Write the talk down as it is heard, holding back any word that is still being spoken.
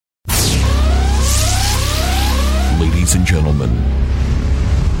Ladies and gentlemen,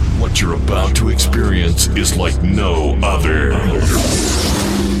 what you're about to experience is like no other.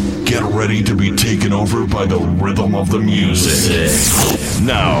 Get ready to be taken over by the rhythm of the music.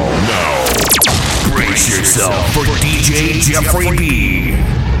 Now, brace yourself for DJ Jeffrey B.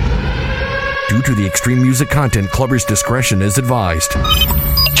 Due to the extreme music content, clubbers' discretion is advised.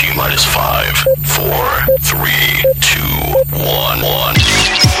 T-minus 5, 4, 3, 2, 1.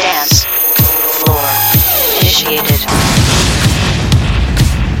 Dance floor initiated.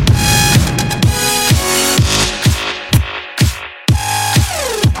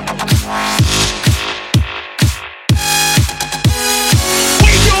 Wave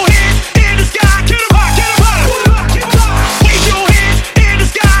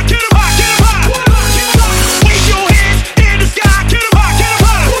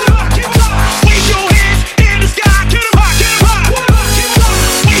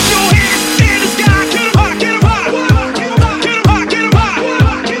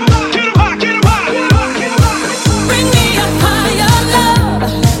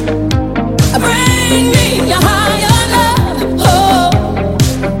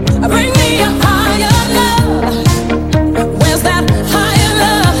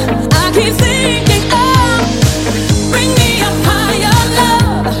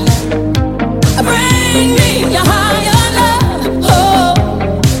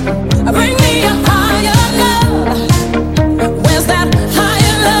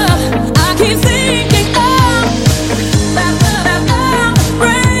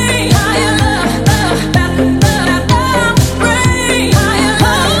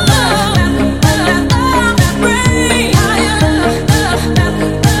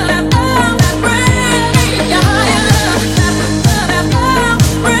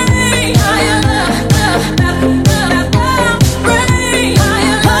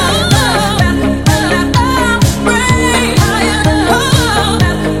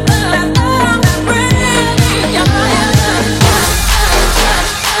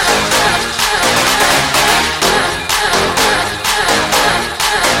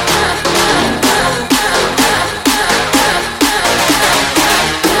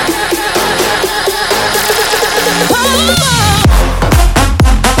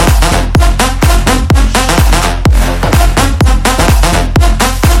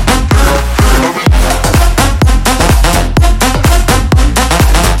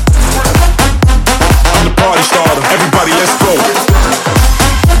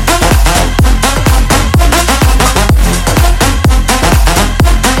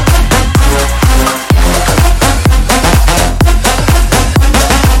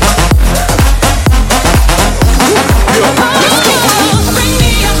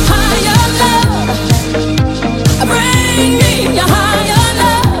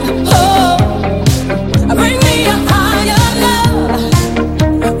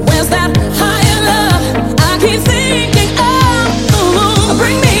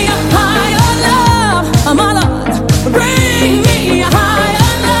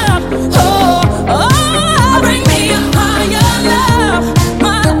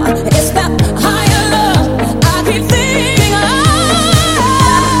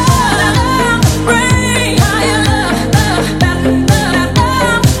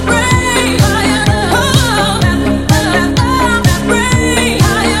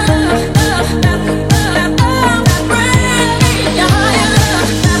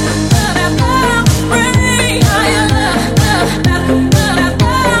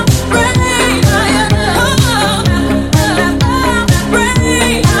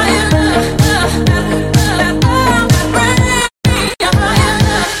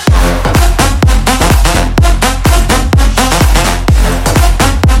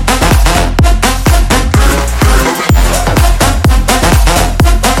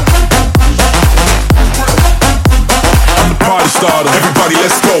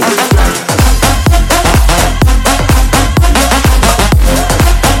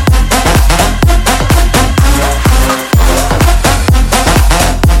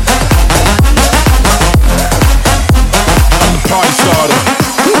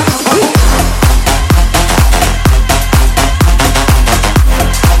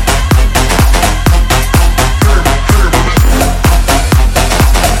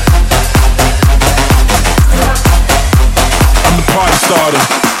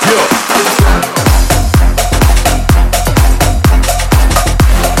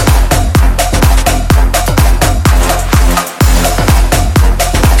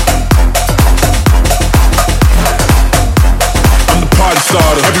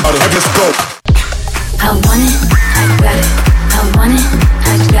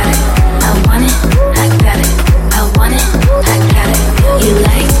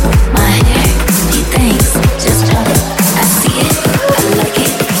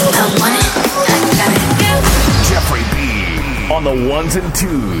ones and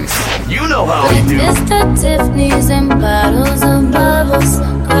twos. You know how we do. Mr. Tiffany's and bottles of bubbles.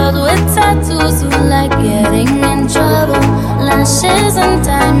 Girls with tattoos who like getting in trouble. Lashes and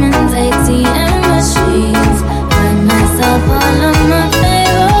diamonds, ATM machines. Buy myself all of my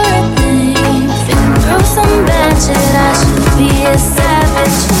favorite things. Been through some bad shit, I should be a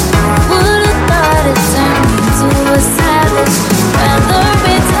savage. Would've thought it turned me to a savage. Rather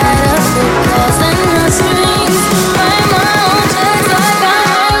be tied up with calls and no strings. Write my own checks like I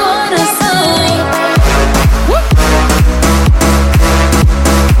wrote a song.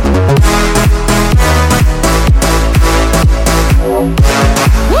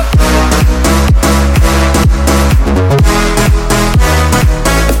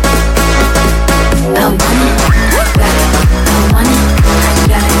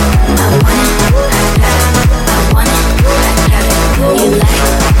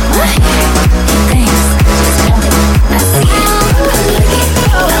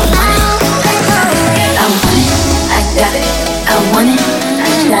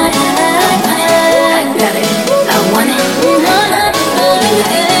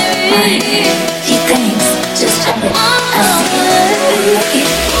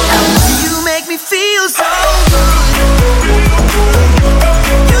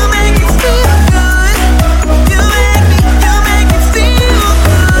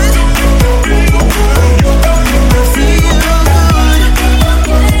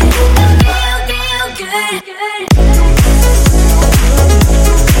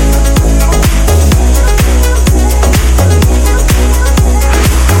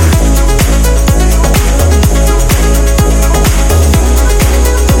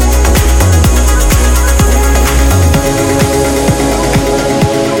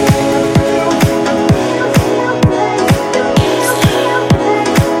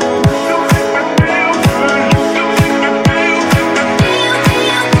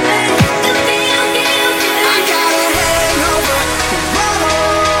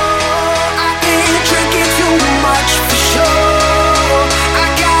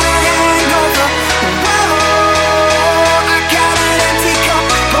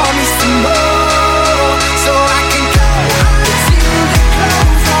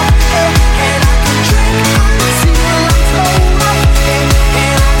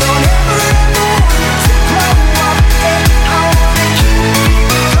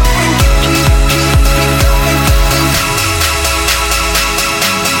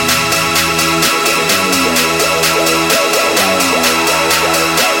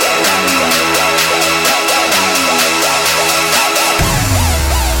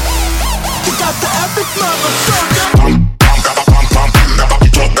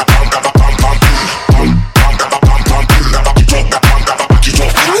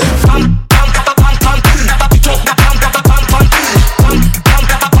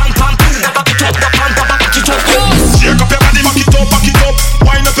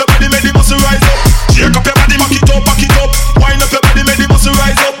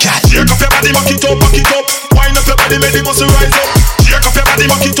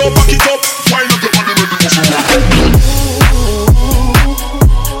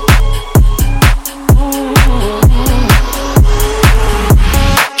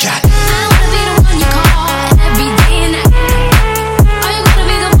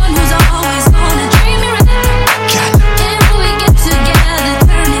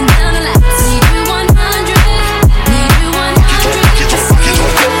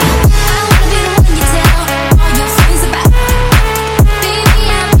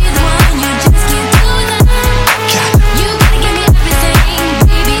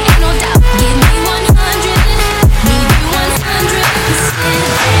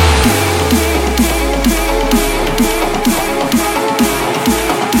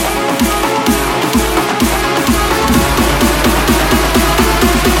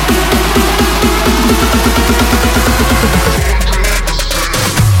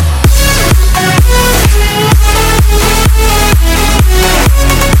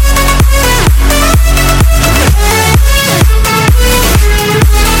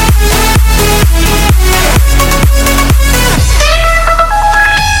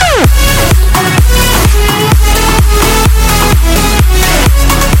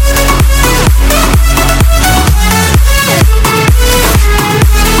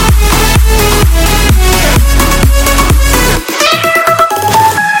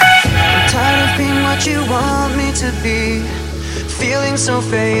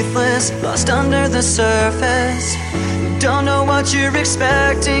 lost under the surface. Don't know what you're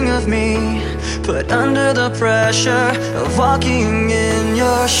expecting of me, put under the pressure of walking in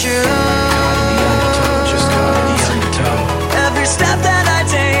your shoes. Every step that I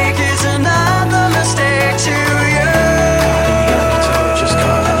take is another mistake to you. Just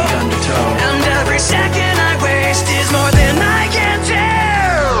caught in the undertow. And every second I waste is more than I can do.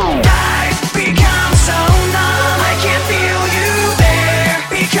 I've become so numb, I can't feel you there.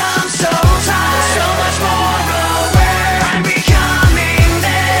 Become so tired, so much more aware. I'm becoming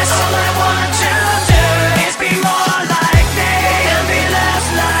this. All I want to do is be more like me and be less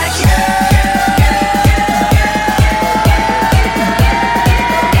like you.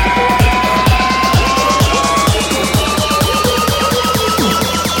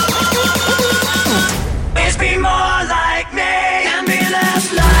 Is be more like me and be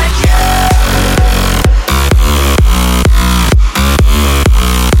less like you.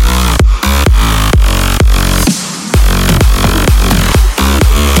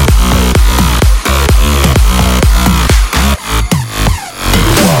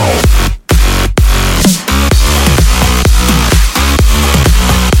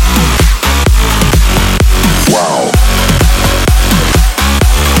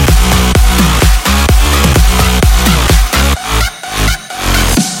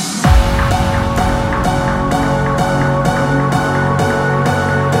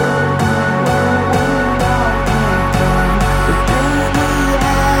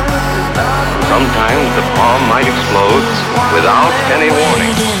 Sometimes the bomb might explode without any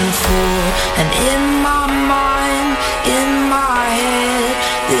warning. And in my mind, in my head,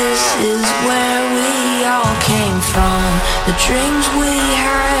 this is where we all came from. The dreams we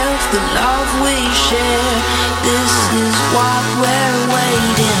have, the love we share, this is what we're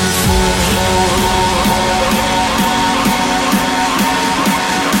waiting for.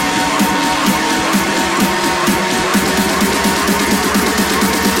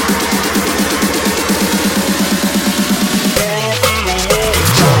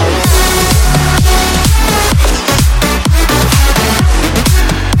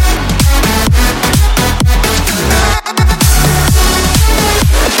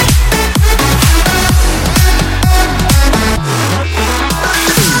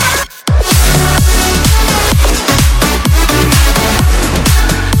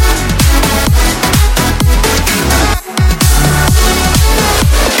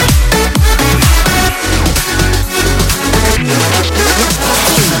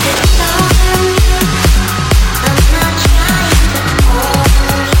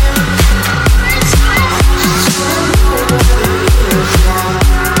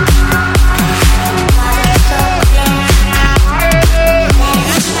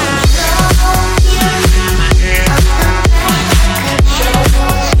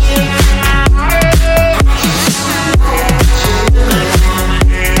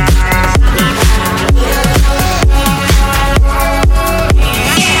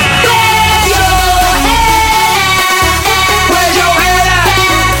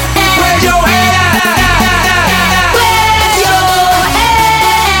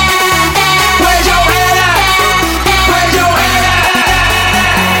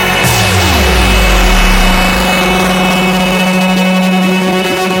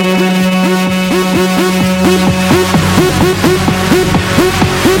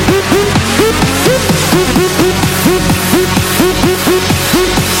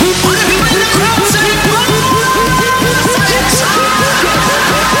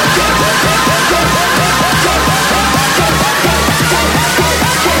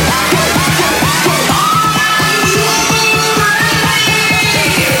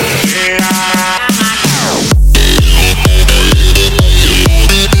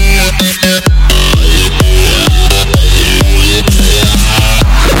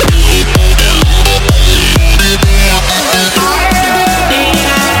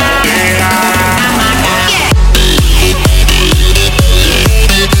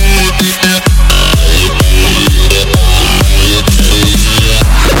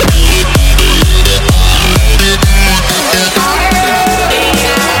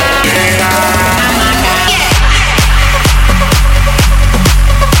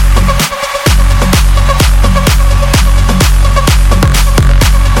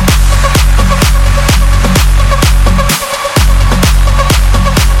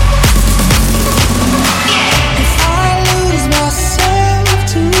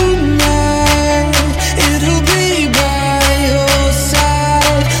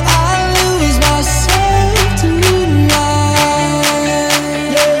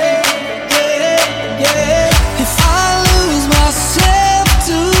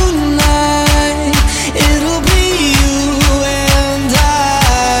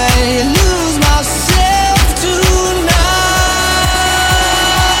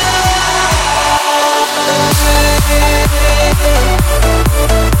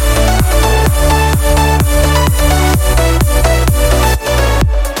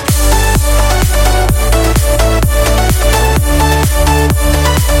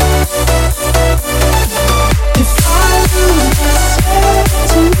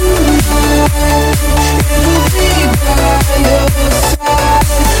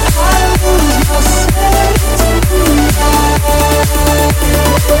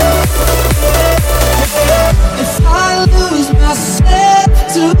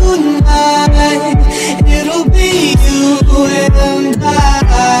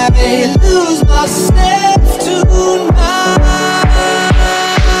 ourselves tonight.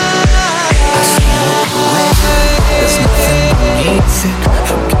 I see no way, there's nothing beneath it.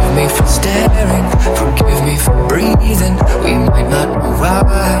 Forgive me for staring, forgive me for breathing. We might not know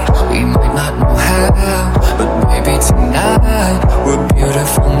why, we might not know how, but baby tonight, we're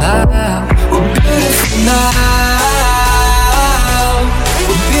beautiful now. We're beautiful now.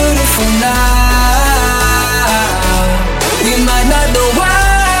 We're beautiful now. We might not know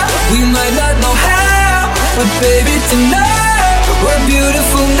why, we might not know how, but baby tonight, we're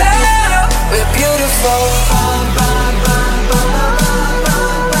beautiful now. We're beautiful.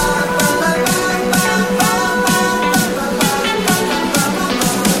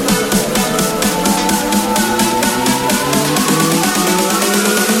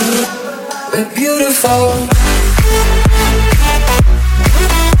 We're beautiful.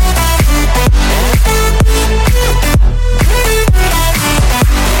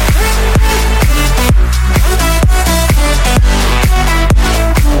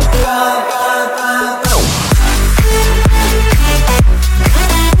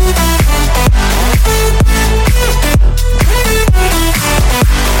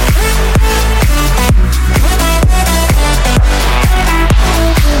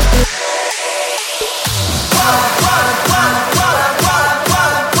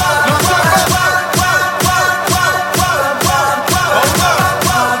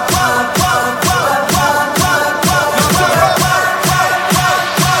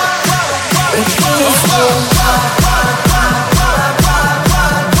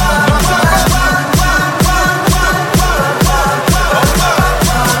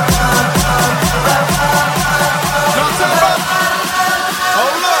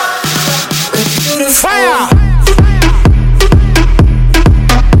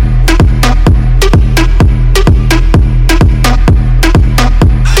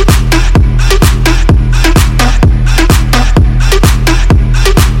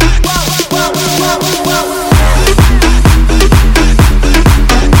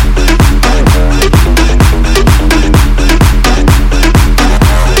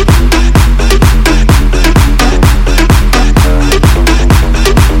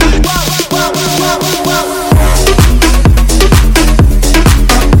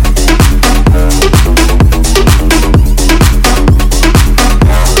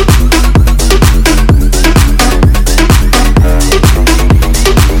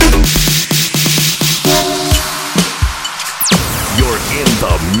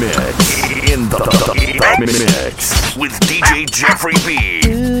 Mix with DJ Jeffrey B.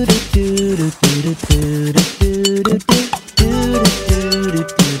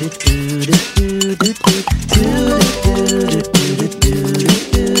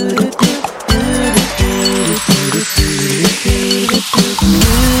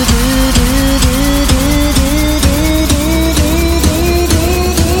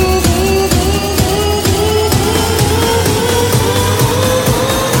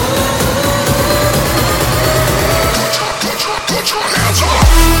 Put your hands up.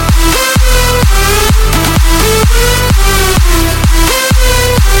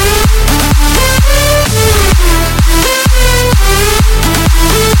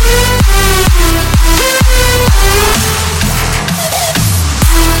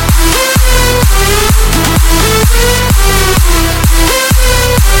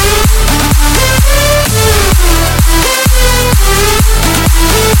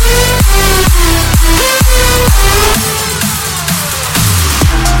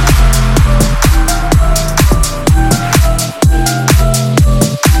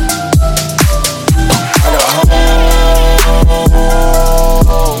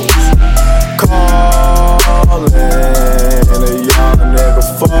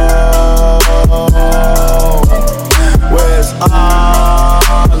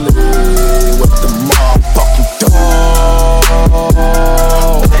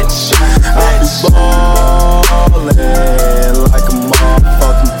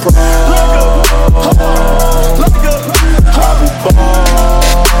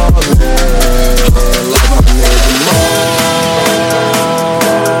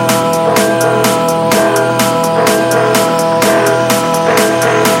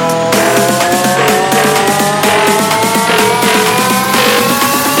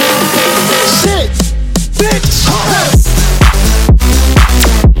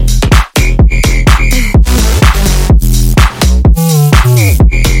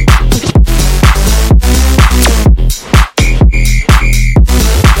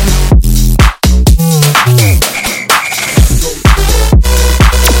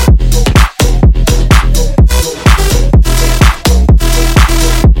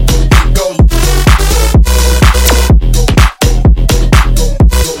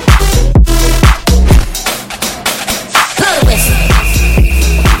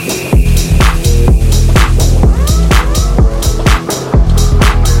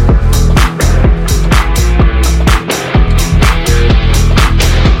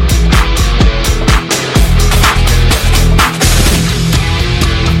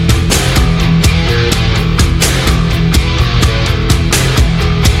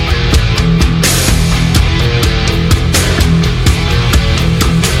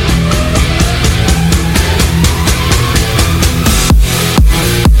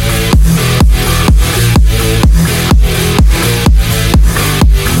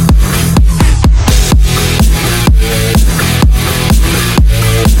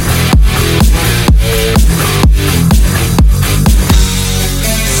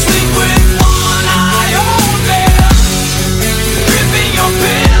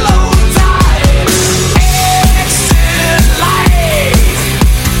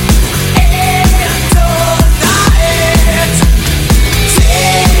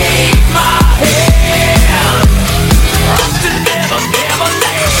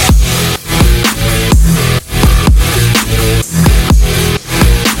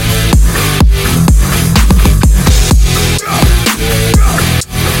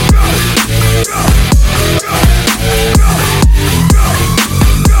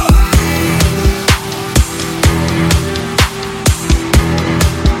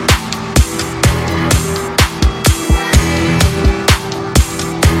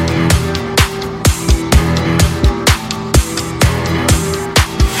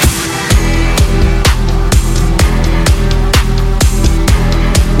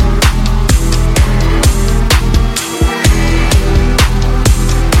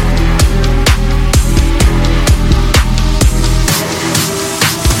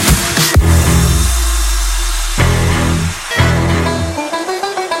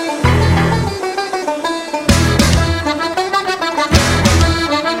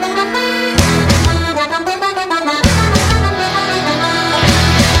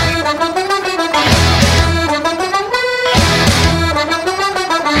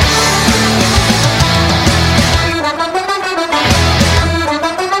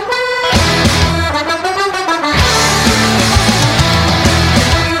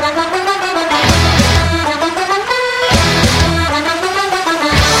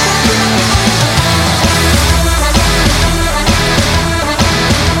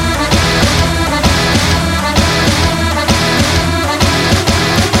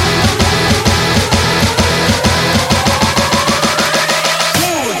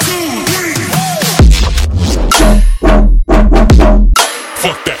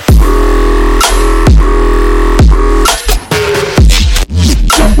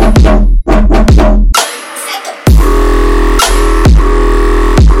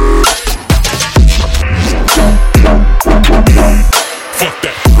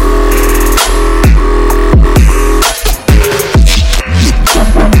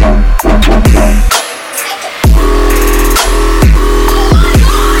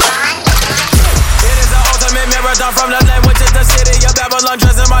 long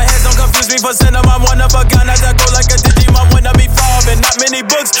dress in my head, don't confuse me for sin. I'm one of a kind that go like a Digimon when I be falling. Not many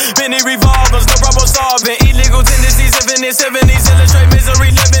books, many revolvers, no problem solving. Illegal tendencies, infinite 70s, illustrate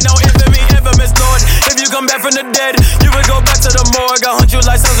misery, living on infamy, infamous Lord. If you come back from the dead, you would go back to the morgue. I hunt you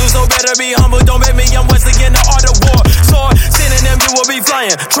like Sun Tzu, so better be humble. Don't bet me, I'm Wesley in the art of war. Sword, sinning them, you will be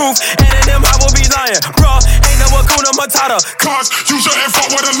flying. Truth, and in them, I will be lying. Bruh, ain't no Hakuna Matata. Cause you shouldn't fuck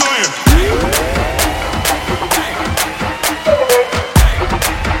with a lion.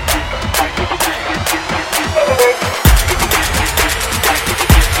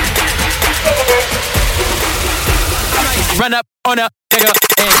 Run up on a nigga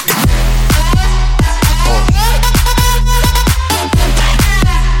and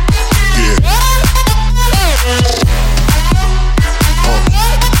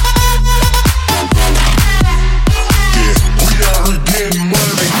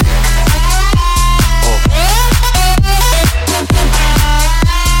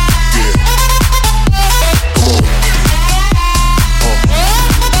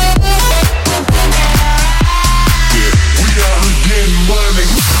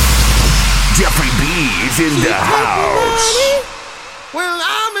in the house. When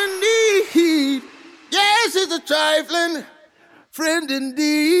I'm in need, yes, it's a trifling friend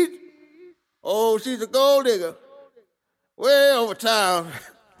indeed. Oh, she's a gold digger, way over town,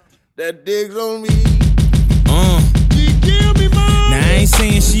 that digs on me. She give me money. Now I ain't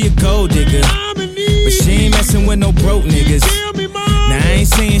saying she a gold digger, but she ain't messing with no broke niggas. Now I ain't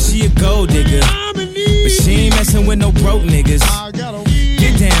saying she a gold digger, but she ain't messing with no broke niggas.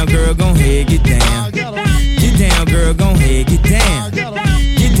 Get down, girl, gon' head, get down. Get down, girl, gon' head, get down.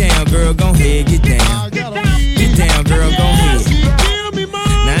 Get down, girl, gon' head, get down. Get down, girl, gon' head.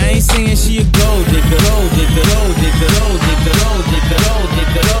 Now I ain't saying she a gold digger, gold digger, gold digger, gold digger, gold digger, gold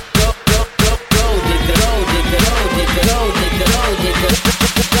digger, gold digger, gold digger, gold digger, gold digger, gold digger, gold digger, gold digger.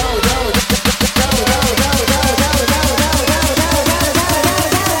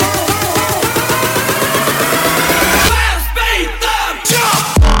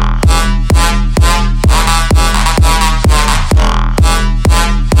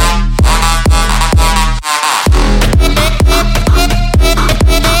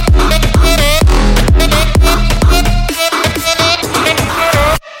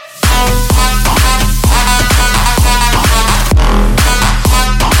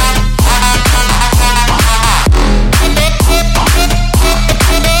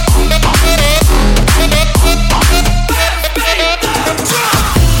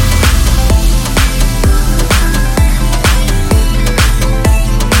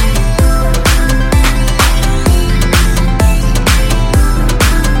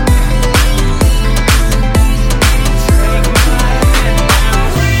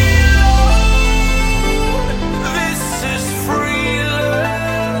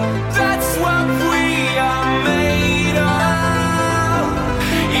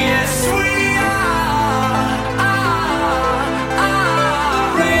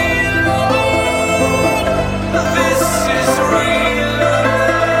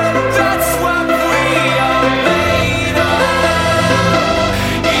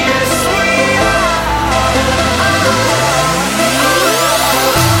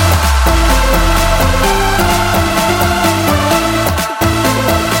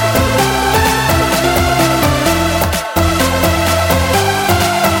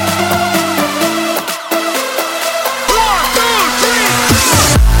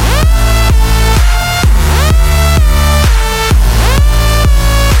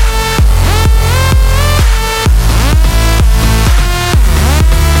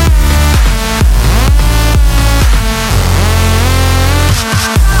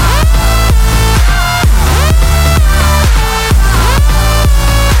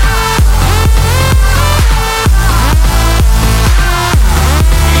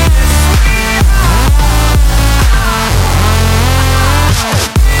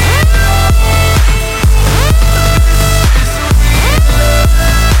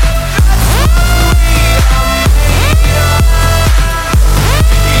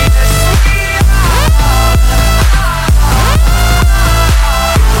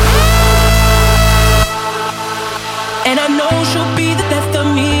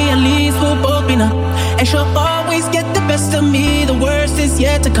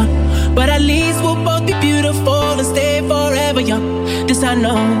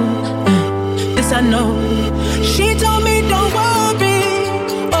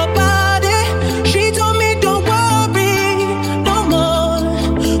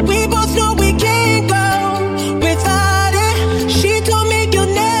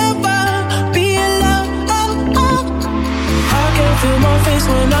 Feel more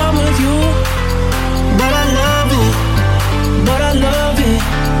face when I'm with you. But I love it, but I love it.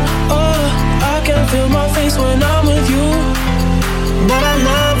 Oh, I can feel my face when I'm with you. But I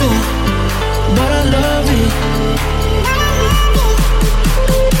love it, but I love it.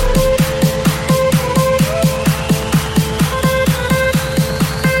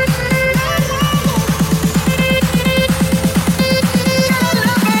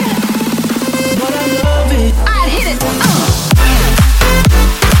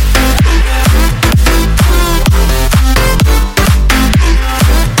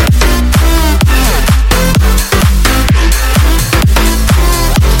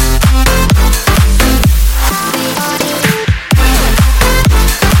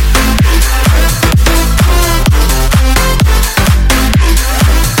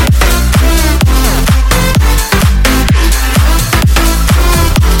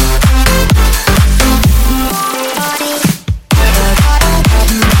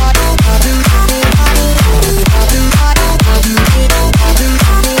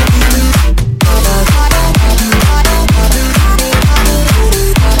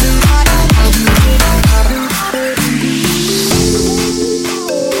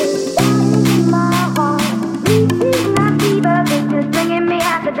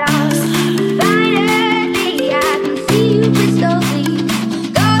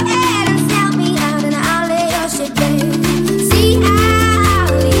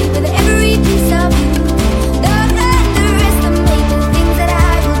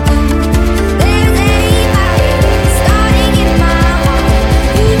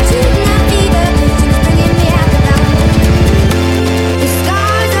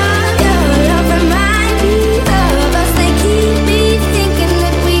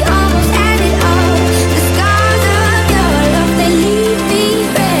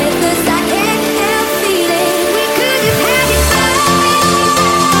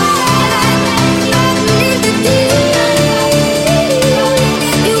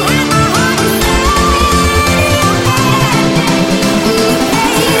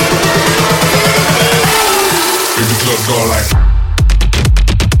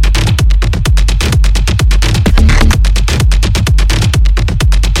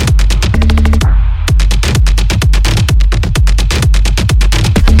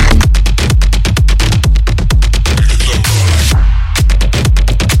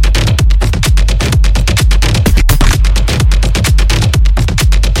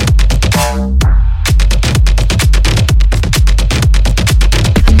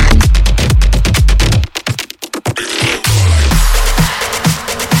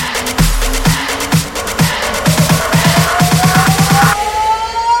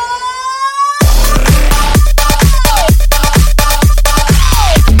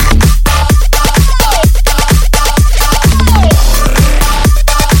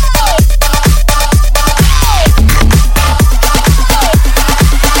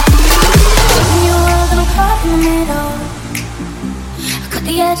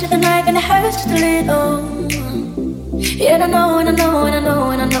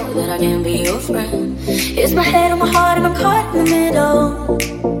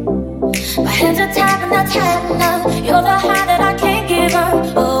 You're the high that I can't give up.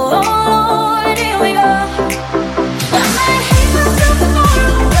 Oh, Lord, here we go.